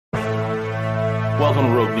Welcome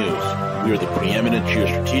to Rogue News. We are the preeminent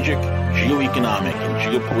geostrategic, geoeconomic, and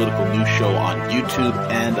geopolitical news show on YouTube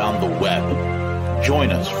and on the web.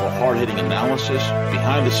 Join us for hard-hitting analysis,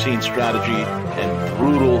 behind-the-scenes strategy, and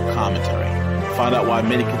brutal commentary. Find out why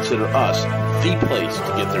many consider us the place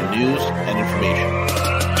to get their news and information.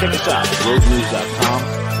 Check us out at roguenews.com.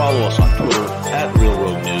 Follow us on Twitter at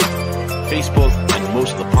RealRogueNews, Facebook, and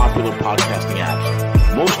most of the popular podcasting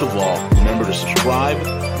apps. Most of all, remember to subscribe,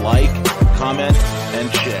 like, comment, and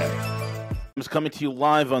share. I'm coming to you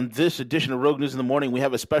live on this edition of Rogue News in the Morning. We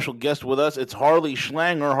have a special guest with us. It's Harley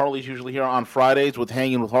Schlanger. Harley's usually here on Fridays with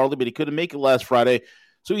Hanging with Harley, but he couldn't make it last Friday.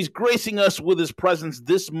 So he's gracing us with his presence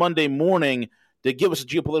this Monday morning to give us a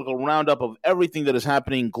geopolitical roundup of everything that is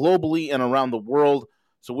happening globally and around the world.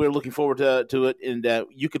 So we're looking forward to it. And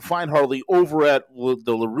you can find Harley over at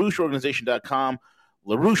the LaRoucheOrganization.com,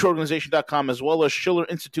 LaRoucheOrganization.com, as well as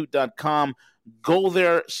SchillerInstitute.com. Go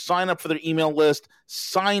there, sign up for their email list,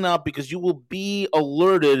 sign up because you will be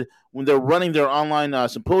alerted when they're running their online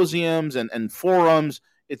symposiums and forums.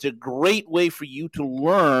 It's a great way for you to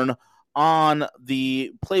learn on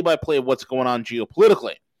the play-by-play of what's going on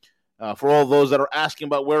geopolitically. For all those that are asking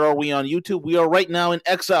about where are we on YouTube, we are right now in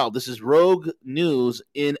exile. This is Rogue News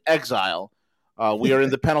in exile. We are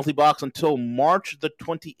in the penalty box until March the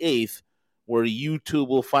 28th, where YouTube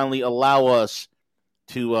will finally allow us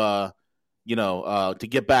to to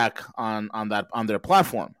get back on their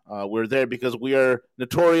platform. We're there because we are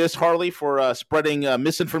notorious, Harley, for spreading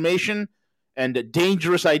misinformation and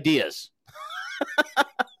dangerous ideas.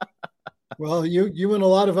 Well, you and a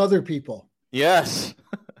lot of other people. Yes.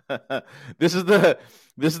 This is the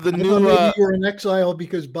new. Maybe you were in exile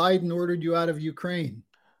because Biden ordered you out of Ukraine.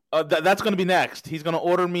 That's going to be next. He's going to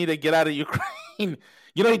order me to get out of Ukraine.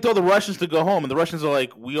 He told the Russians to go home, and the Russians are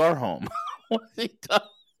like, "We are home." What has he done?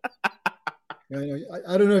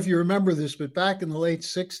 I don't know if you remember this, but back in the late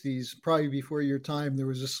 60s, probably before your time, there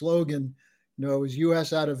was a slogan, it was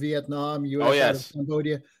U.S. out of Vietnam, U.S. out of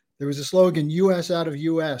Cambodia. There was a slogan, U.S. out of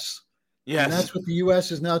U.S. Yes. And that's what the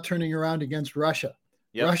U.S. is now turning around against Russia.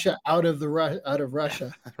 Yep. Russia out of Russia.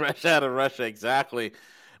 Russia out of Russia, exactly.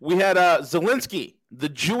 We had Zelensky, the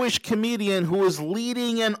Jewish comedian who is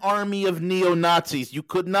leading an army of neo-Nazis. You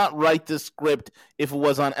could not write this script if it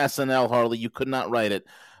was on SNL, Harley. You could not write it.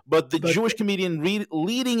 But the Jewish comedian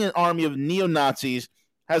leading an army of neo-Nazis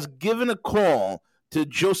has given a call to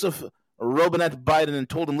Joseph Robinette Biden and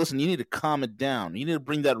told him, listen, you need to calm it down. You need to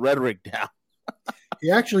bring that rhetoric down.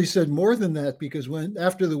 He actually said more than that because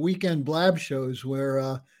after the weekend blab shows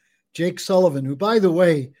where Jake Sullivan, who, by the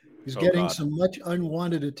way, is getting some much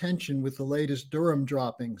unwanted attention with the latest Durham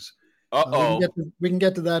droppings. We can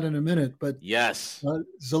get to that in a minute. But yes,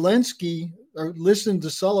 Zelensky listened to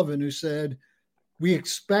Sullivan, who said, we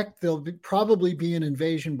expect there'll probably be an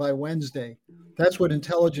invasion by Wednesday. That's what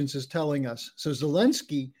intelligence is telling us. So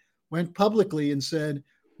Zelensky went publicly and said,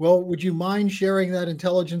 well, would you mind sharing that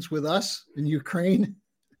intelligence with us in Ukraine?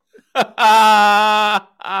 Of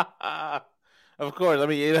course. I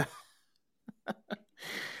mean,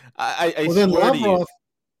 then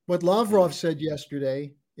what Lavrov said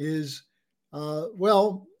yesterday is,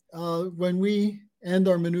 when we end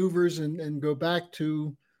our maneuvers and go back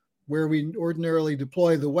to where we ordinarily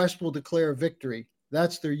deploy, the West will declare victory.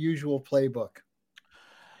 That's their usual playbook.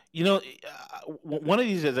 One of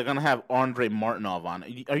these days they're going to have Andrei Martynov on.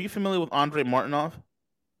 Are you familiar with Andrei Martynov?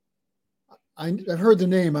 I've heard the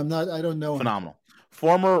name. I don't know him. Phenomenal.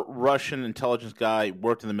 Former Russian intelligence guy,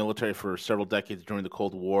 worked in the military for several decades during the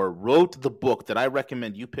Cold War, wrote the book that I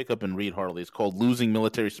recommend you pick up and read, Harley. It's called Losing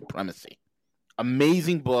Military Supremacy.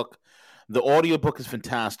 Amazing book. The audiobook is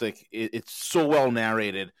fantastic. It's so well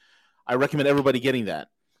narrated. I recommend everybody getting that.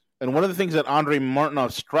 And one of the things that Andrei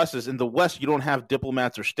Martynov stresses, in the West, you don't have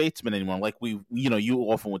diplomats or statesmen anymore, like you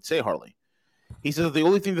often would say, Harley. He says the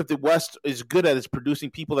only thing that the West is good at is producing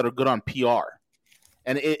people that are good on PR.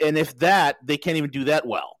 And if that, they can't even do that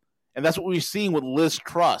well. And that's what we're seeing with Liz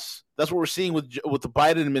Truss. That's what we're seeing with the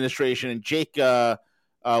Biden administration and Jake,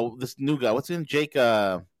 this new guy. What's his name? Jake,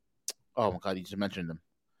 oh my God, you just mentioned him.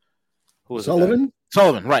 Who was Sullivan?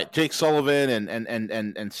 Sullivan, right. Jake Sullivan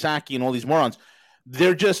and Psaki and all these morons.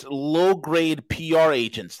 They're just low-grade PR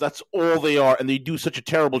agents. That's all they are, and they do such a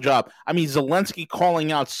terrible job. I mean, Zelensky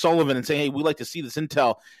calling out Sullivan and saying, hey, we'd like to see this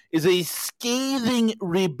intel is a scathing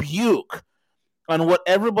rebuke on what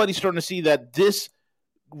everybody's starting to see, that this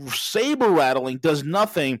saber-rattling does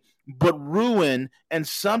nothing but ruin and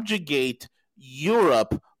subjugate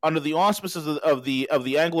Europe under the auspices of the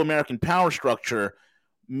Anglo-American power structure,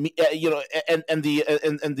 and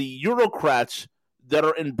the Eurocrats that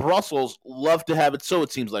are in Brussels love to have it so,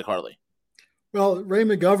 it seems like, Harley. Well, Ray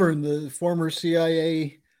McGovern, the former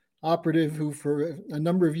CIA operative who for a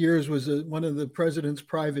number of years was one of the president's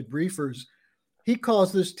private briefers, he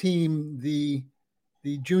calls this team the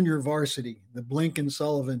junior varsity, the Blink and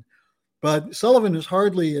Sullivan. But Sullivan is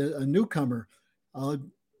hardly a newcomer.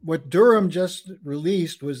 What Durham just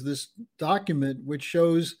released was this document which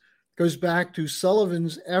goes back to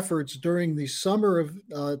Sullivan's efforts during the summer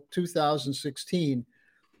of 2016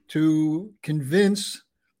 to convince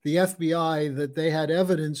the FBI that they had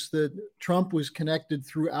evidence that Trump was connected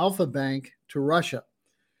through Alpha Bank to Russia.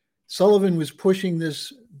 Sullivan was pushing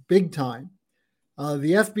this big time.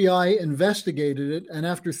 The FBI investigated it, and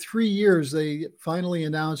after 3 years, they finally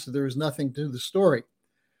announced that there was nothing to the story.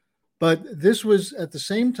 But this was at the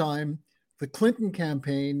same time, the Clinton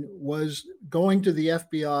campaign was going to the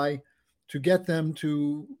FBI to get them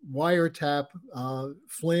to wiretap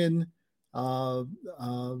Flynn,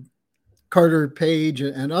 Carter Page,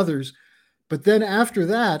 and others. But then after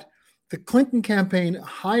that, the Clinton campaign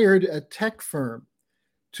hired a tech firm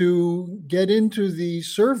to get into the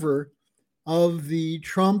server of the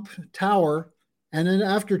Trump Tower. And then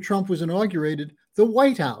after Trump was inaugurated, the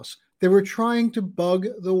White House. They were trying to bug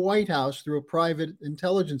the White House through a private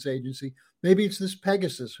intelligence agency. Maybe it's this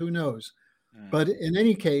Pegasus, who knows? But in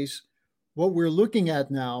any case, what we're looking at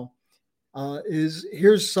now is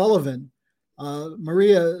here's Sullivan.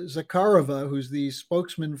 Maria Zakharova, who's the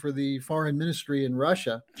spokesman for the foreign ministry in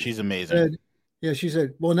Russia. She's amazing. She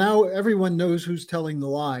said, well, now everyone knows who's telling the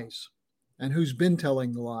lies and who's been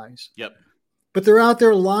telling the lies. Yep. But they're out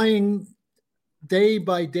there lying day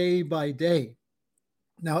by day by day.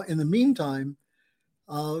 Now, in the meantime,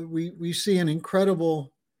 we see an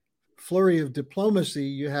incredible flurry of diplomacy.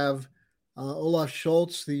 You have Olaf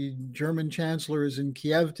Scholz, the German chancellor, is in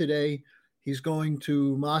Kiev today. He's going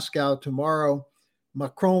to Moscow tomorrow.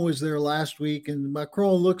 Macron was there last week, and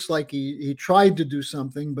Macron looks like he tried to do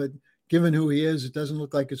something, but given who he is, it doesn't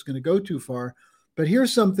look like it's going to go too far. But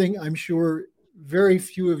here's something I'm sure very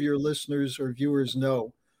few of your listeners or viewers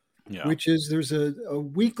know, which is there's a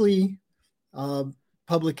weekly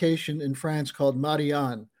publication in France called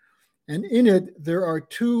Marianne. And in it, there are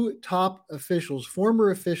two top officials, former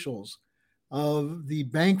officials of the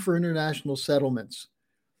Bank for International Settlements,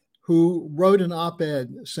 who wrote an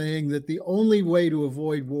op-ed saying that the only way to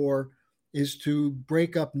avoid war is to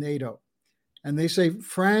break up NATO. And they say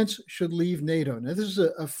France should leave NATO. Now, this is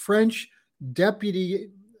a French deputy.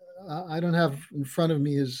 I don't have in front of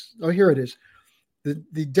me here it is.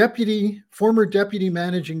 The former deputy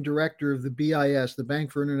managing director of the BIS, the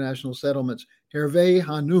Bank for International Settlements, Hervé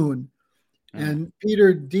Hanoun, and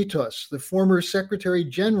Peter Ditos, the former Secretary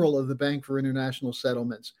General of the Bank for International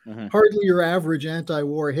Settlements, hardly your average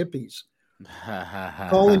anti-war hippies,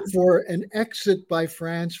 calling for an exit by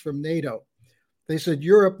France from NATO. They said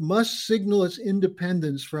Europe must signal its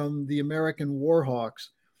independence from the American war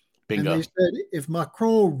hawks. Bingo. And they said if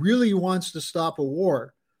Macron really wants to stop a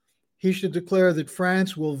war, he should declare that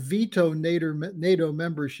France will veto NATO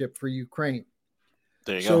membership for Ukraine.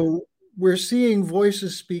 There you go. So we're seeing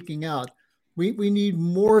voices speaking out. We need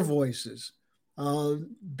more voices,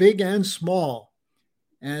 big and small.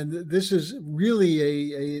 And this is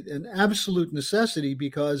really an absolute necessity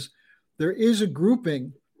because there is a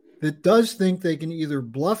grouping that does think they can either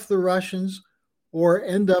bluff the Russians or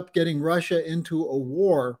end up getting Russia into a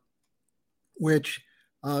war, which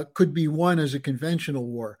could be won as a conventional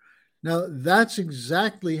war. Now, that's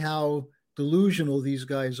exactly how delusional these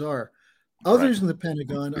guys are. Others in the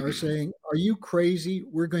Pentagon are saying, are you crazy?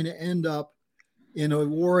 We're going to end up in a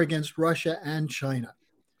war against Russia and China,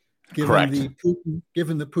 given the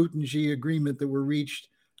Putin-Xi agreement that were reached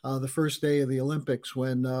the first day of the Olympics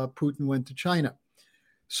when Putin went to China.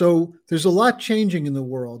 So there's a lot changing in the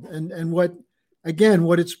world. And what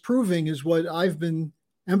it's proving is what I've been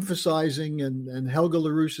emphasizing and Helga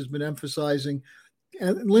LaRouche has been emphasizing,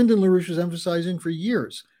 and Lyndon LaRouche was emphasizing for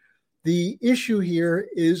years. The issue here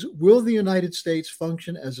is, will the United States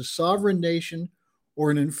function as a sovereign nation or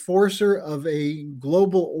an enforcer of a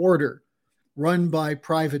global order run by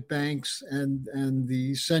private banks and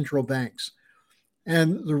the central banks?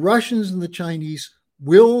 And the Russians and the Chinese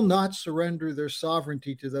will not surrender their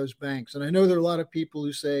sovereignty to those banks. And I know there are a lot of people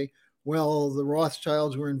who say, well, the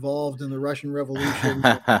Rothschilds were involved in the Russian Revolution.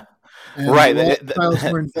 And the Rothschilds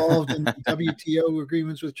were involved in WTO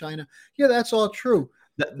agreements with China. Yeah, that's all true.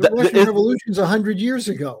 The Russian Revolution's 100 years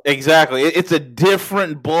ago. Exactly. It's a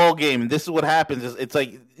different ball game. This is what happens. It's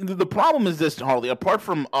like the problem is this, Harley. Apart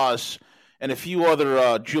from us and a few other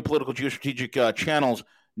geopolitical, geostrategic channels,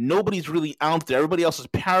 nobody's really out there. Everybody else is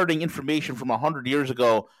parroting information from 100 years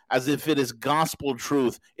ago as if it is gospel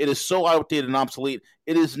truth. It is so outdated and obsolete.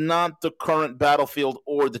 It is not the current battlefield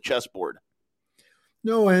or the chessboard.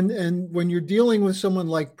 No, and when you're dealing with someone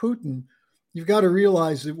like Putin, you've got to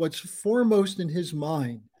realize that what's foremost in his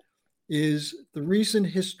mind is the recent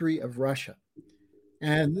history of Russia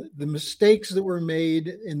and the mistakes that were made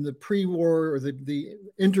in the pre-war or the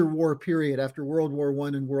interwar period after World War I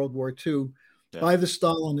and World War II by the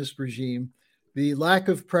Stalinist regime, the lack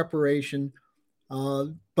of preparation,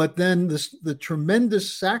 but then the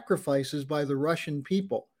tremendous sacrifices by the Russian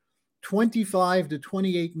people. 25 to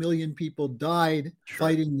 28 million people died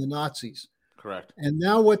fighting the Nazis. Correct. And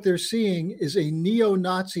now what they're seeing is a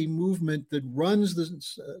neo-Nazi movement that runs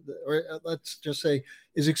or let's just say,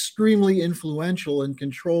 is extremely influential in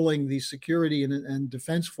controlling the security and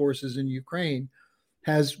defense forces in Ukraine,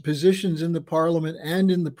 has positions in the parliament and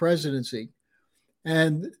in the presidency.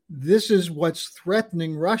 And this is what's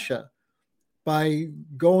threatening Russia by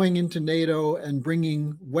going into NATO and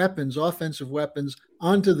bringing weapons, offensive weapons,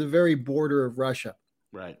 onto the very border of Russia.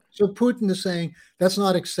 Right. So Putin is saying that's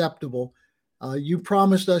not acceptable. You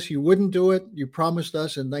promised us you wouldn't do it. You promised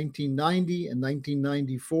us in 1990 and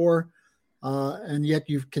 1994, and yet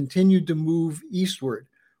you've continued to move eastward.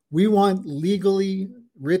 We want legally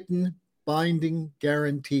written, binding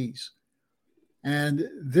guarantees. And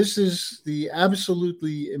this is the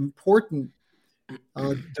absolutely important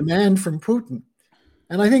demand from Putin.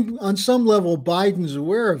 And I think on some level, Biden's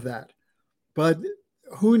aware of that. But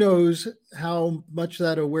who knows how much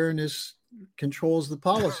that awareness controls the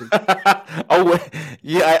policy. I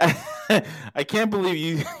can't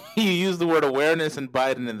believe you use the word awareness and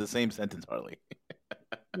Biden in the same sentence, Harley.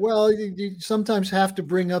 Well, you sometimes have to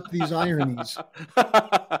bring up these ironies.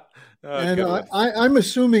 And I'm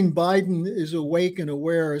assuming Biden is awake and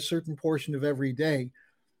aware a certain portion of every day.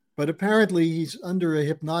 But apparently he's under a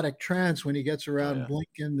hypnotic trance when he gets around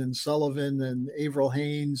Blinken and Sullivan and Avril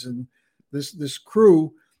Haines and this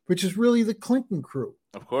crew, which is really the Clinton crew.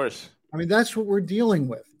 Of course. I mean, that's what we're dealing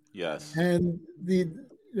with. Yes. And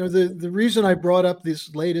the reason I brought up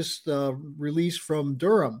this latest release from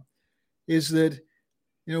Durham is that,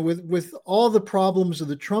 with all the problems of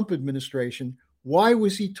the Trump administration, why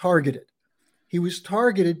was he targeted? He was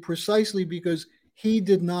targeted precisely because he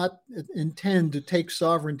did not intend to take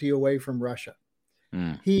sovereignty away from Russia.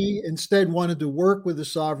 He instead wanted to work with the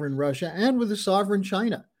sovereign Russia and with the sovereign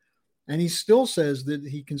China. And he still says that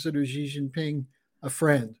he considers Xi Jinping a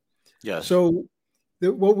friend. Yes. So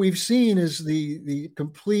what we've seen is the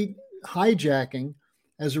complete hijacking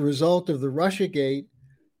as a result of the Russiagate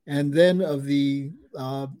and then of the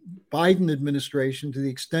Biden administration, to the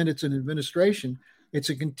extent it's an administration. It's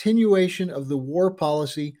a continuation of the war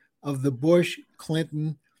policy of the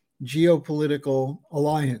Bush-Clinton geopolitical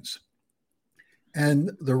alliance.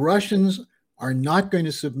 And the Russians are not going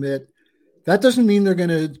to submit. That doesn't mean they're going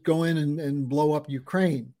to go in and blow up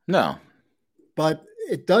Ukraine. No. But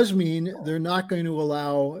it does mean they're not going to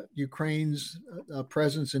allow Ukraine's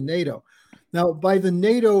presence in NATO. Now, by the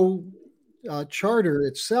NATO charter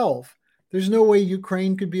itself, there's no way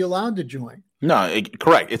Ukraine could be allowed to join. No,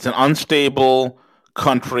 correct. It's an unstable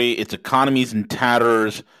country. Its economy's in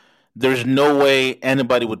tatters. There's no way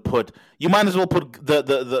anybody would put. You might as well put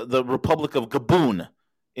the Republic of Gabon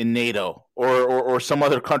in NATO, or some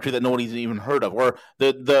other country that nobody's even heard of, or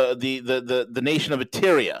the nation of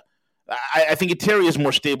Eritrea. I think Eritrea is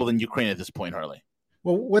more stable than Ukraine at this point, Harley.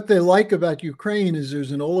 Well, what they like about Ukraine is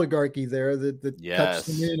there's an oligarchy there that cuts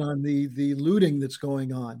them in on the looting that's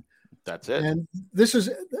going on. That's it. And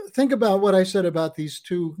think about what I said about these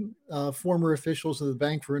two former officials of the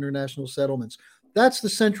Bank for International Settlements. That's the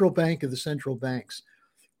central bank of the central banks.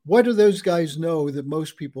 What do those guys know that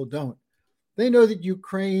most people don't? They know that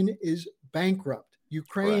Ukraine is bankrupt.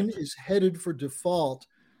 Ukraine is headed for default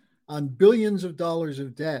on billions of dollars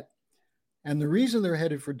of debt. And the reason they're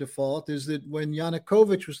headed for default is that when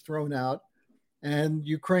Yanukovych was thrown out and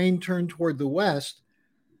Ukraine turned toward the West,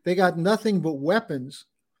 they got nothing but weapons,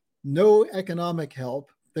 no economic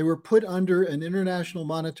help. They were put under an International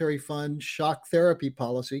Monetary Fund shock therapy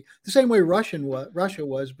policy, the same way Russia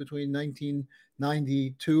was between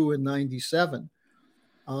 1992 and 97.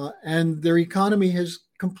 And their economy has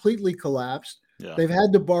completely collapsed. Yeah. They've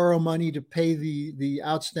had to borrow money to pay the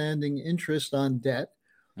outstanding interest on debt.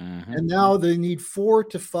 Mm-hmm. And now they need $4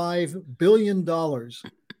 to $5 billion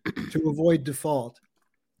to avoid default.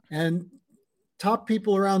 And top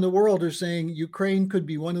people around the world are saying Ukraine could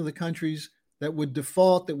be one of the countries that would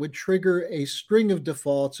default, that would trigger a string of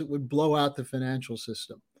defaults that would blow out the financial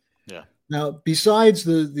system. Yeah. Now, besides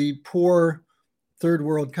the poor third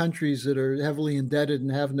world countries that are heavily indebted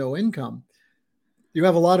and have no income, you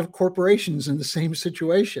have a lot of corporations in the same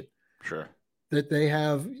situation. Sure. That they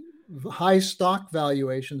have high stock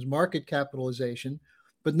valuations, market capitalization,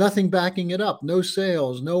 but nothing backing it up. No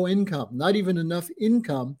sales, no income, not even enough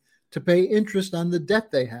income to pay interest on the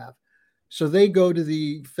debt they have. So they go to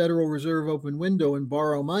the Federal Reserve open window and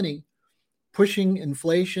borrow money, pushing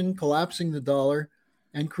inflation, collapsing the dollar,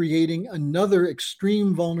 and creating another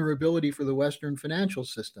extreme vulnerability for the Western financial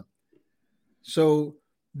system. So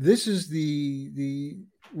this is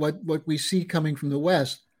what we see coming from the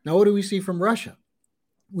West. Now, what do we see from Russia?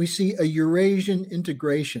 We see a Eurasian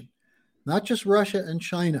integration, not just Russia and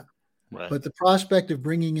China, right, but the prospect of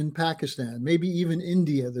bringing in Pakistan, maybe even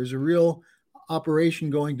India. There's a real operation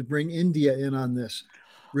going to bring India in on this.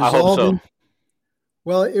 I hope so.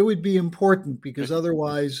 Well, it would be important because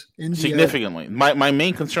otherwise India significantly. My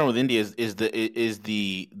main concern with India is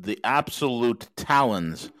the absolute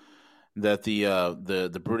talons that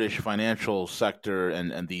the British financial sector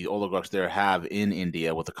and the oligarchs there have in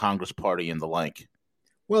India with the Congress Party and the like.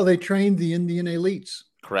 Well, they trained the Indian elites.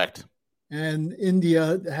 Correct. And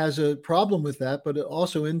India has a problem with that, but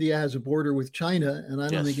also India has a border with China, and I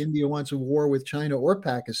don't think India wants a war with China or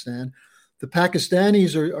Pakistan. The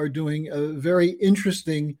Pakistanis are doing a very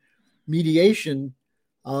interesting mediation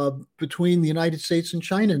between the United States and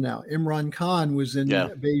China now. Imran Khan was in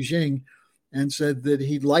Beijing and said that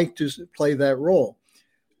he'd like to play that role.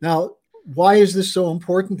 Now, why is this so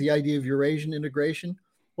important, the idea of Eurasian integration?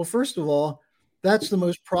 Well, first of all, that's the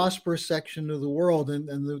most prosperous section of the world and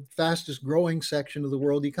the fastest growing section of the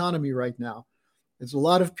world economy right now. It's a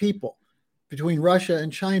lot of people. Between Russia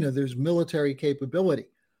and China, there's military capability.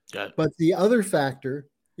 But the other factor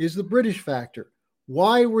is the British factor.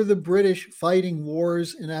 Why were the British fighting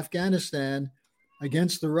wars in Afghanistan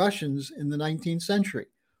against the Russians in the 19th century?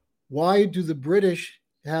 Why do the British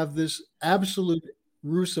have this absolute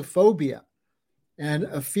Russophobia and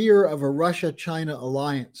a fear of a Russia-China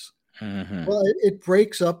alliance? Mm-hmm. Well, it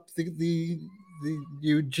breaks up the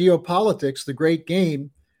geopolitics, the great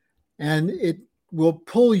game, and it will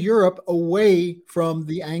pull Europe away from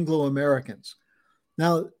the Anglo-Americans.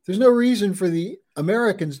 Now, there's no reason for the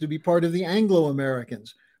Americans to be part of the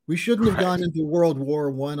Anglo-Americans. We shouldn't have gone into World War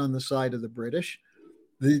I on the side of the British.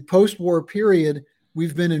 The post-war period,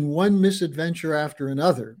 we've been in one misadventure after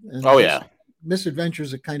another. And misadventure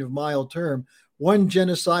is a kind of mild term. One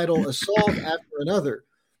genocidal assault after another,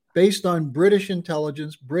 based on British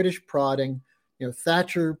intelligence, British prodding,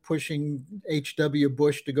 Thatcher pushing H.W.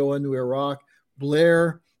 Bush to go into Iraq,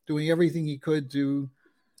 Blair doing everything he could to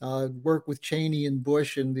work with Cheney and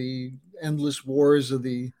Bush in the endless wars of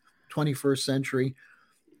the 21st century.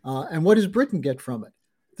 And what does Britain get from it?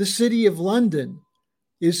 The City of London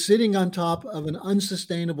is sitting on top of an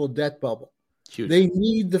unsustainable debt bubble. Huge. They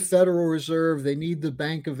need the Federal Reserve. They need the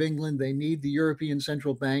Bank of England. They need the European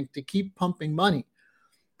Central Bank to keep pumping money.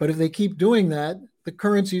 But if they keep doing that, the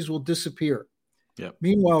currencies will disappear. Yep.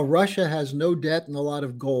 Meanwhile, Russia has no debt and a lot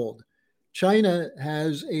of gold. China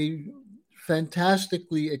has a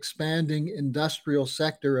fantastically expanding industrial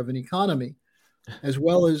sector of an economy, as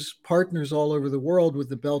well as partners all over the world with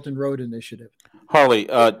the Belt and Road Initiative. Harley,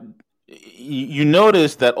 you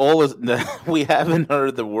notice that we haven't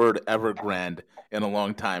heard the word Evergrande in a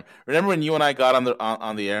long time. Remember when you and I got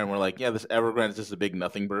on the air and we're like, yeah, this Evergrande is just a big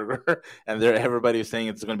nothing burger, and everybody was saying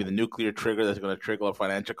it's going to be the nuclear trigger that's going to trigger a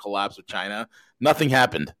financial collapse with China. Nothing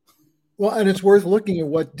happened. Well, and it's worth looking at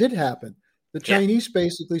what did happen. The Chinese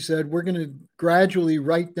basically said, we're going to gradually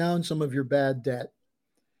write down some of your bad debt,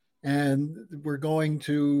 and we're going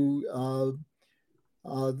to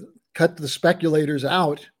cut the speculators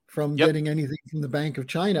out from getting anything from the Bank of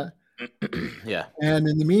China. Yeah. And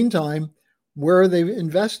in the meantime, where are they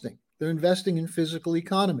investing? They're investing in physical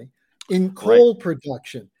economy, in coal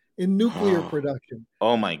production, in nuclear production.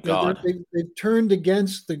 Oh, my God. They've turned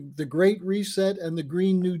against the Great Reset and the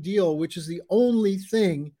Green New Deal, which is the only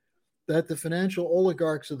thing that the financial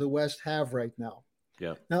oligarchs of the West have right now.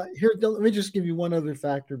 Yeah. Now, here, let me just give you one other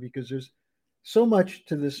factor, because there's so much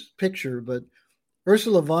to this picture, but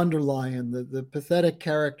Ursula von der Leyen, the pathetic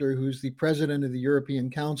character who's the president of the European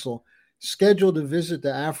Council, scheduled a visit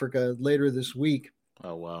to Africa later this week.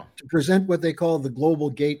 Oh, wow. To present what they call the Global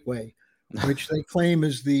Gateway, which they claim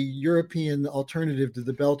is the European alternative to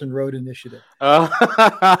the Belt and Road Initiative.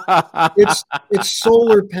 It's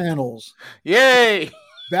solar panels. Yay!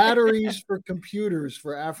 Batteries for computers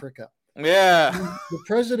for Africa. Yeah. And the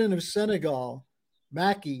president of Senegal,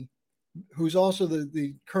 Macky, who's also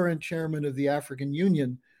the current chairman of the African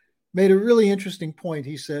Union, made a really interesting point.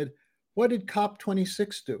 He said, what did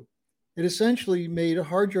COP26 do? It essentially made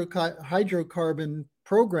hydrocarbon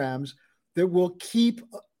programs that will keep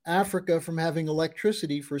Africa from having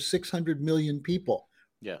electricity for 600 million people.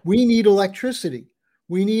 Yeah. We need electricity.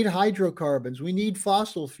 We need hydrocarbons. We need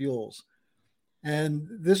fossil fuels. And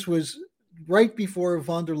this was right before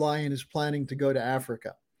von der Leyen is planning to go to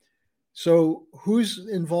Africa. So who's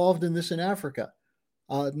involved in this in Africa?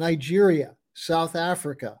 Nigeria, South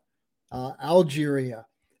Africa, Algeria,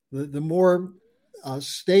 the more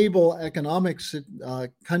stable economics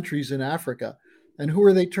countries in Africa. And who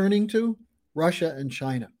are they turning to? Russia and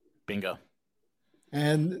China. Bingo.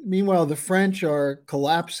 And meanwhile, the French are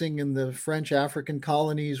collapsing in the French African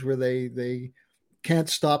colonies where they can't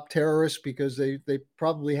stop terrorists because they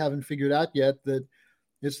probably haven't figured out yet that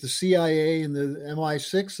it's the CIA and the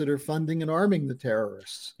MI6 that are funding and arming the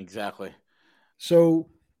terrorists. Exactly. So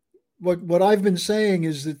what I've been saying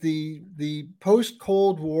is that the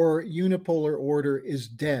post-Cold War unipolar order is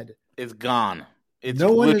dead. It's gone. It's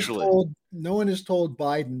no one has told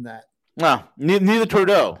Biden that. Well, neither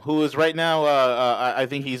Trudeau, who is right now, I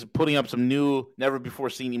think he's putting up some new,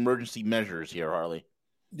 never-before-seen emergency measures here, Harley.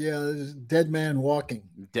 Yeah, dead man walking.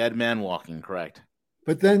 Dead man walking, correct.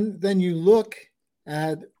 But then you look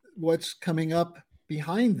at what's coming up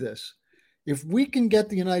behind this. If we can get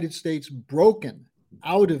the United States broken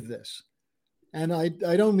out of this, and I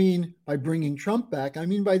don't mean by bringing Trump back, I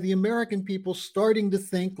mean by the American people starting to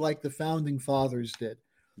think like the founding fathers did,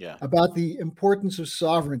 about the importance of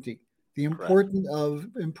sovereignty, the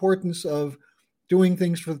importance of doing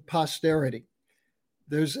things for posterity.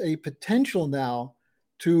 There's a potential now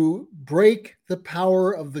to break the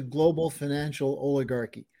power of the global financial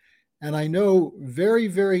oligarchy. And I know very,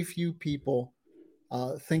 very few people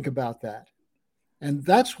think about that. And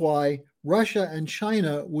that's why Russia and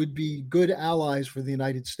China would be good allies for the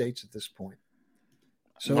United States at this point.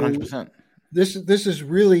 So 100%. This is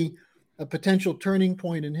really a potential turning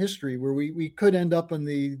point in history where we could end up on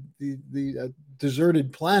the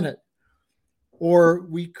deserted planet, or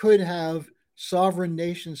we could have sovereign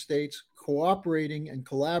nation states cooperating and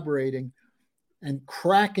collaborating and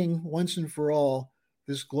cracking once and for all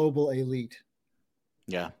this global elite.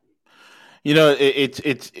 Yeah. You know, it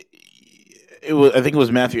was, I think it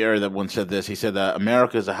was Matthew Ayer that once said this. He said that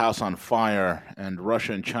America is a house on fire, and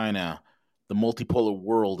Russia and China, the multipolar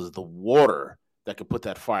world, is the water that could put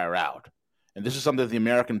that fire out. And this is something that the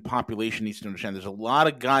American population needs to understand. There's a lot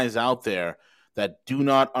of guys out there that do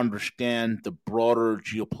not understand the broader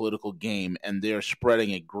geopolitical game, and they're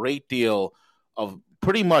spreading a great deal of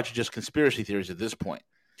pretty much just conspiracy theories at this point.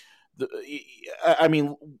 I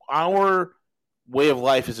mean, our way of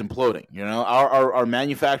life is imploding. You know, our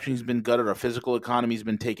manufacturing has been gutted, our physical economy has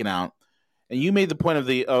been taken out. And you made the point of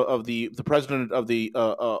the president of the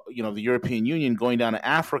the European Union going down to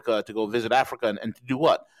Africa to go visit Africa and to do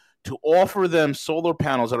what? To offer them solar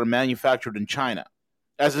panels that are manufactured in China.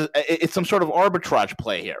 It's some sort of arbitrage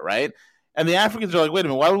play here, right? And the Africans are like, wait a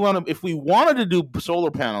minute, why would we want to? If we wanted to do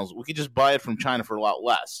solar panels, we could just buy it from China for a lot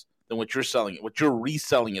less than what you're selling it, what you're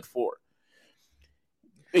reselling it for.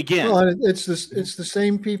 Again, well, it's the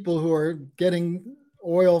same people who are getting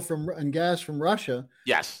oil and gas from Russia.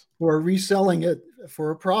 Yes, who are reselling it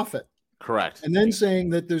for a profit. Correct. And then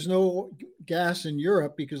saying that there's no gas in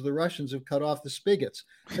Europe because the Russians have cut off the spigots.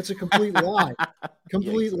 That's a complete lie.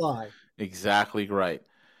 Complete lie. Exactly right.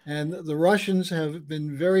 And the Russians have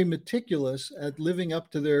been very meticulous at living up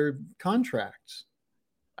to their contracts.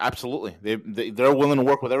 Absolutely. They're willing to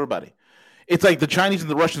work with everybody. It's like the Chinese and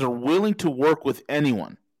the Russians are willing to work with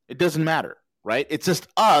anyone. It doesn't matter, right? It's just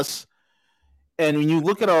us. And when you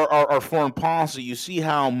look at our foreign policy, you see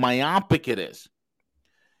how myopic it is.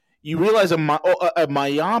 You realize a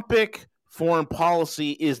myopic foreign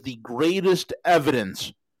policy is the greatest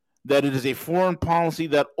evidence that it is a foreign policy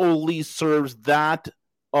that only serves that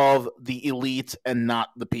of the elites and not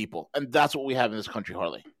the people. And that's what we have in this country,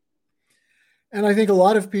 Harley. And I think a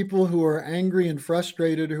lot of people who are angry and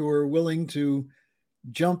frustrated, who are willing to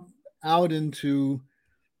jump out into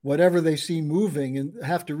whatever they see moving, and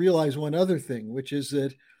have to realize one other thing, which is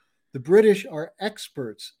that the British are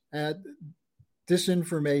experts at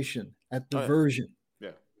disinformation, at diversion.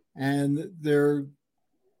 Yeah. And they're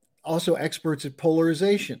also experts at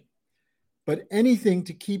polarization. But anything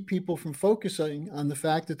to keep people from focusing on the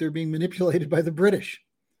fact that they're being manipulated by the British.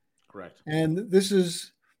 Correct. And this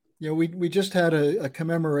is, we just had a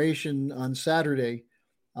commemoration on Saturday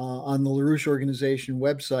on the LaRouche Organization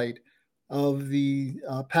website of the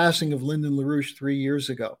passing of Lyndon LaRouche 3 years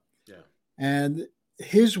ago. Yeah. And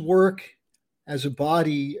his work as a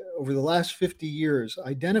body over the last 50 years,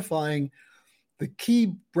 identifying the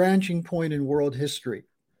key branching point in world history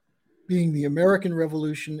being the American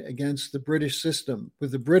Revolution against the British system,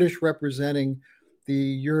 with the British representing the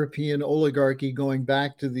European oligarchy going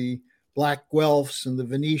back to the Black Guelphs and the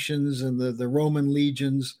Venetians and the Roman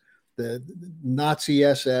legions, the Nazi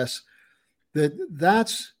SS,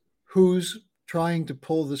 that's who's trying to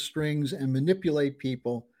pull the strings and manipulate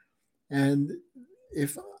people. And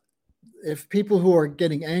if people who are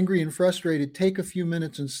getting angry and frustrated take a few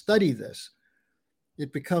minutes and study this,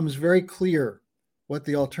 it becomes very clear what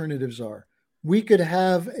the alternatives are. We could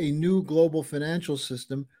have a new global financial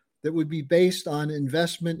system that would be based on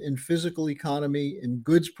investment in physical economy, in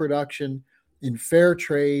goods production, in fair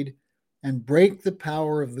trade, and break the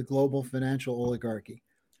power of the global financial oligarchy.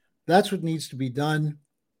 That's what needs to be done.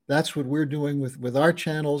 That's what we're doing with our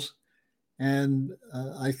channels. And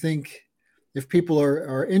I think if people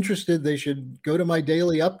are interested, they should go to my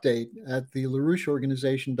daily update at the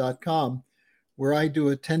LaRoucheOrganization.com, where I do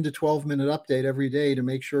a 10 to 12 minute update every day to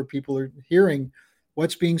make sure people are hearing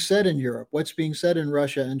what's being said in Europe, what's being said in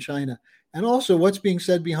Russia and China, and also what's being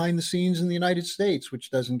said behind the scenes in the United States, which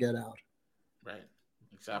doesn't get out. Right.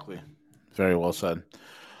 Exactly. Very well said.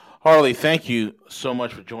 Harley, thank you so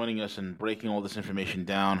much for joining us and breaking all this information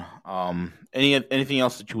down. Anything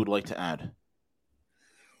else that you would like to add?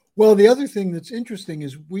 Well, the other thing that's interesting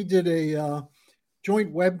is we did a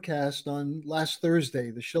joint webcast on last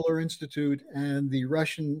Thursday, the Schiller Institute and the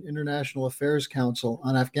Russian International Affairs Council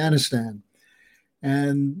on Afghanistan.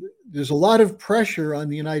 And there's a lot of pressure on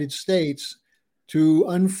the United States to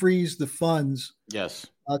unfreeze the funds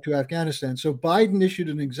to Afghanistan. So Biden issued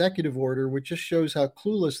an executive order, which just shows how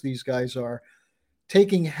clueless these guys are,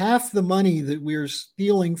 taking half the money that we're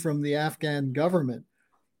stealing from the Afghan government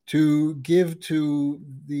to give to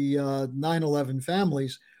the 9/11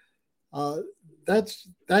 families.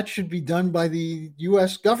 That should be done by the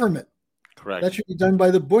U.S. government. Correct. That should be done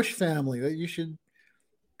by the Bush family. That you should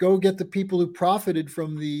go get the people who profited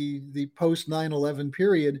from the post 9/11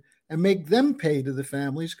 period and make them pay to the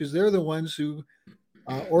families, because they're the ones who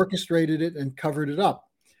orchestrated it and covered it up.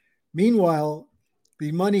 Meanwhile,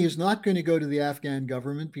 the money is not going to go to the Afghan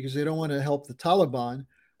government because they don't want to help the Taliban,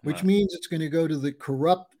 which means it's going to go to the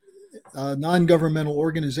corrupt non-governmental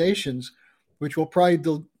organizations, which will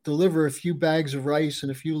probably deliver a few bags of rice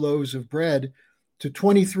and a few loaves of bread to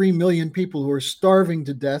 23 million people who are starving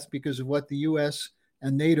to death because of what the U.S.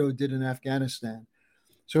 and NATO did in Afghanistan.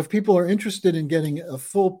 So if people are interested in getting a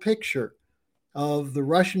full picture of the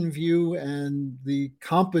Russian view and the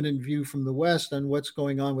competent view from the West on what's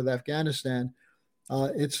going on with Afghanistan,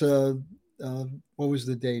 it's what was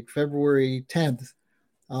the date? February 10th,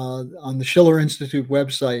 on the Schiller Institute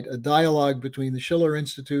website, a dialogue between the Schiller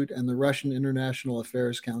Institute and the Russian International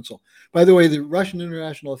Affairs Council. By the way, the Russian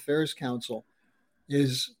International Affairs Council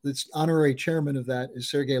its honorary chairman of that is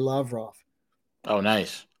Sergei Lavrov. Oh,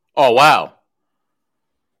 nice. Oh, wow.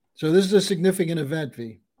 So this is a significant event,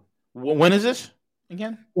 V. When is this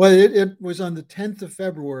again? Well, it was on the 10th of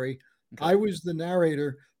February. Okay. I was the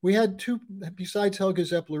narrator. We had two, besides Helga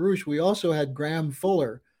Zepp-LaRouche, we also had Graham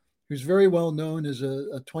Fuller, who's very well known as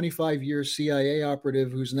a 25-year CIA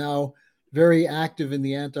operative who's now very active in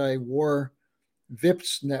the anti-war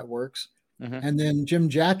VIPS networks. Mm-hmm. And then Jim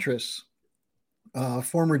Jatras,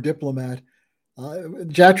 former diplomat.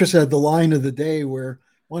 Jatras had the line of the day where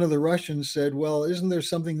one of the Russians said, well, isn't there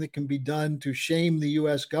something that can be done to shame the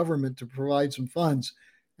U.S. government to provide some funds?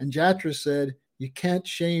 And Jatras said, you can't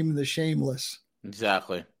shame the shameless.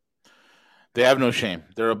 Exactly. They have no shame.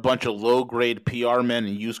 They're a bunch of low-grade PR men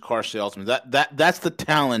and used car salesmen. That's the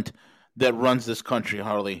talent that runs this country,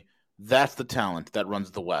 Harley. That's the talent that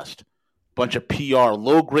runs the West. Bunch of PR,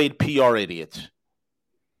 low-grade PR idiots.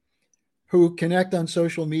 Who connect on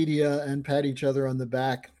social media and pat each other on the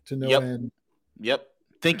back to no end. Yep.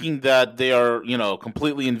 Thinking that they are,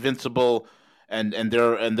 completely invincible, and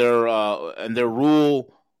their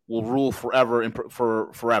rule will rule forever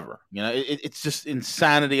for forever. It's just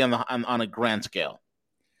insanity on a grand scale.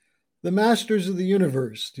 The masters of the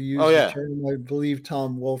universe, to use the term I believe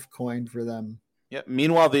Tom Wolfe coined for them. Yeah.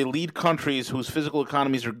 Meanwhile, they lead countries whose physical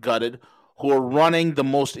economies are gutted, who are running the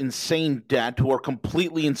most insane debt, who are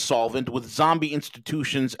completely insolvent, with zombie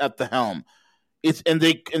institutions at the helm. And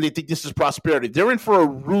they think this is prosperity. They're in for a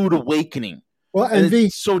rude awakening. Well, and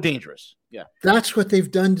it's so dangerous. Yeah, that's what they've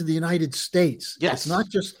done to the United States. Yes. It's not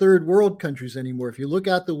just third world countries anymore. If you look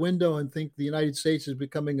out the window and think the United States is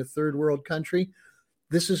becoming a third world country,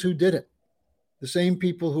 this is who did it. The same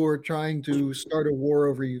people who are trying to start a war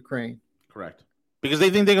over Ukraine. Correct. Because they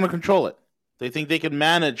think they're going to control it. They think they can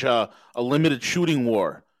manage a limited shooting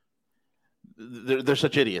war. They're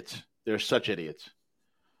such idiots. They're such idiots.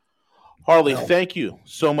 Harley, thank you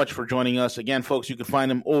so much for joining us. Again, folks, you can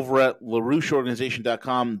find him over at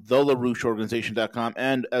LaRoucheOrganization.com, TheLaRoucheOrganization.com,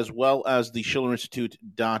 and as well as the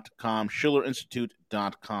SchillerInstitute.com,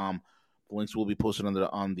 SchillerInstitute.com. The links will be posted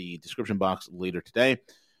on the description box later today.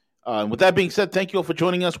 With that being said, thank you all for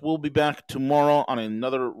joining us. We'll be back tomorrow on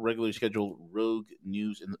another regularly scheduled Rogue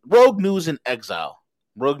News in Exile.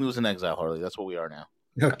 Rogue News in Exile, Harley. That's what we are now.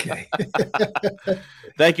 Okay.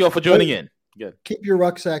 Thank you all for joining in. Good. Keep your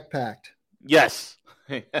rucksack packed. Yes.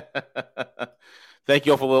 Thank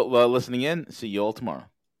you all for listening in. See you all tomorrow.